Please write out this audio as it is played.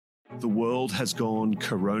The world has gone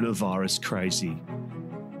coronavirus crazy.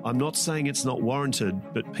 I'm not saying it's not warranted,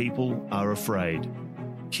 but people are afraid.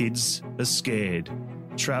 Kids are scared.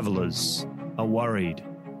 Travellers are worried.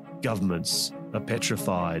 Governments are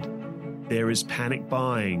petrified. There is panic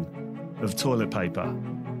buying of toilet paper,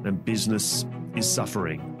 and business is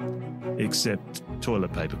suffering, except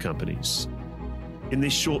toilet paper companies. In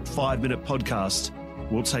this short 5-minute podcast,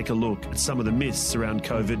 we'll take a look at some of the myths around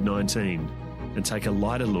COVID-19 and take a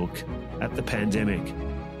lighter look at the pandemic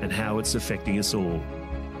and how it's affecting us all.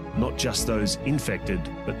 Not just those infected,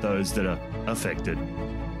 but those that are affected.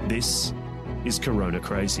 This is Corona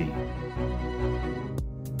Crazy.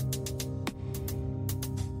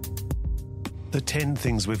 The 10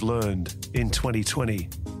 things we've learned in 2020,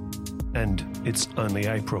 and it's only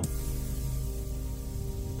April.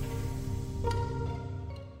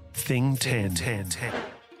 Thing 10.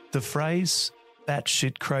 The phrase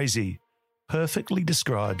batshit crazy perfectly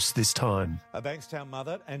describes this time. A Bankstown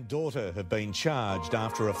mother and daughter have been charged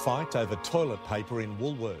after a fight over toilet paper in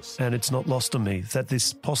Woolworths. And it's not lost on me that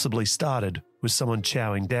this possibly started with someone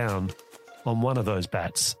chowing down on one of those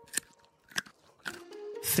bats.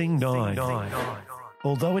 Thing 9.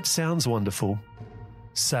 Although it sounds wonderful,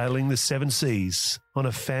 sailing the 7 seas on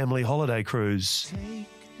a family holiday cruise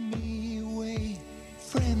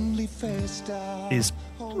is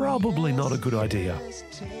probably not a good idea.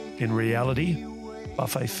 In reality,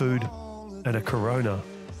 buffet food and a Corona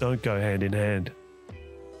don't go hand in hand.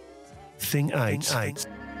 Thing 8.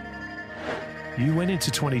 You went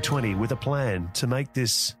into 2020 with a plan to make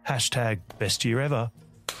this hashtag best year ever.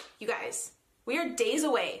 You guys, we are days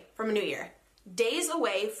away from a new year. Days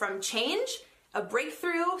away from change, a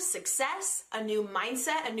breakthrough, success, a new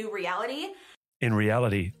mindset, a new reality. In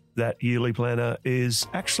reality, that yearly planner is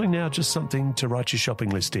actually now just something to write your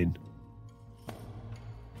shopping list in.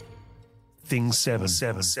 Thing 7.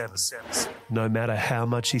 No matter how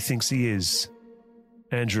much he thinks he is,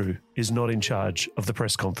 Andrew is not in charge of the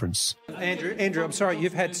press conference. Andrew, I'm sorry,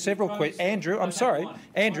 you've had several questions. Andrew, I'm sorry.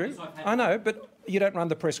 Andrew, I know, but you don't run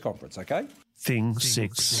the press conference, okay? Thing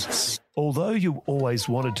 6. Although you always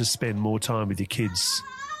wanted to spend more time with your kids,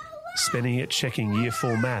 spending it checking Year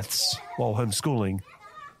 4 maths while homeschooling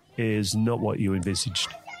is not what you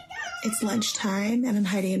envisaged. It's lunchtime and I'm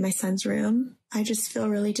hiding in my son's room. I just feel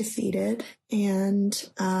really defeated and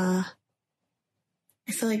I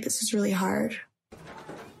feel like this is really hard.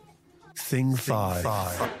 Thing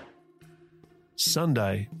 5.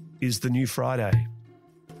 Sunday is the new Friday,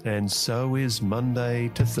 and so is Monday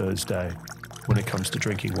to Thursday when it comes to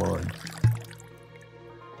drinking wine.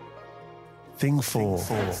 Thing 4.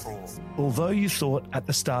 Although you thought at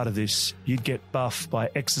the start of this you'd get buff by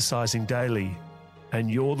exercising daily, and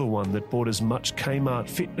you're the one that bought as much Kmart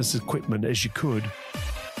fitness equipment as you could,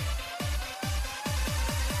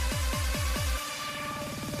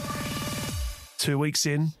 two weeks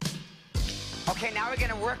in. Okay, now we're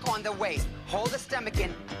going to work on the waist. Hold the stomach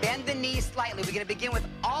in, bend the knees slightly. We're going to begin with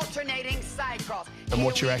alternating side crawls. And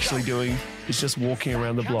what you're actually doing is just walking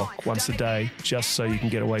around the block once a day, just so you can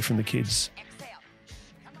get away from the kids.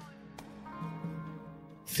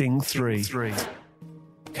 Thing 3.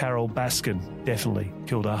 Carol Baskin definitely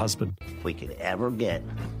killed her husband. If we could ever get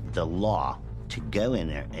the law to go in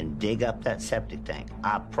there and dig up that septic tank,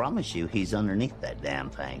 I promise you he's underneath that damn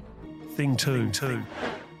thing. Thing 2.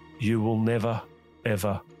 You will never,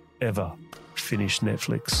 ever, ever finish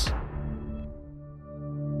Netflix.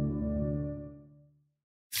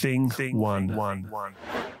 Thing 1.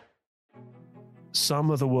 Some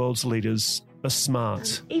of the world's leaders are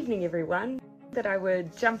smart. Evening, everyone. That I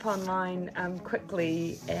would jump online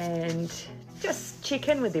quickly and just check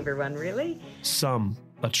in with everyone, really. Some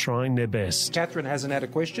are trying their best. Catherine hasn't had a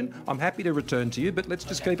question. I'm happy to return to you, but let's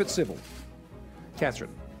just keep it civil.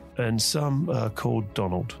 Catherine. And some are called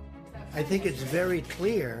Donald. I think it's very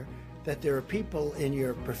clear that there are people in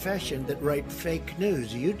your profession that write fake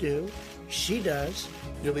news. You do. She does.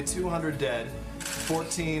 Nearly 200 dead,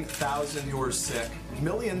 14,000 who are sick,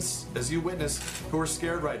 millions, as you witnessed, who are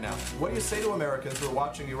scared right now. What do you say to Americans who are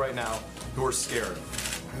watching you right now who are scared?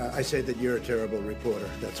 I say that you're a terrible reporter.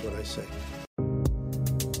 That's what I say.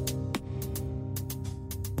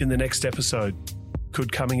 In the next episode,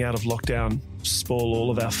 could coming out of lockdown spoil all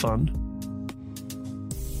of our fun?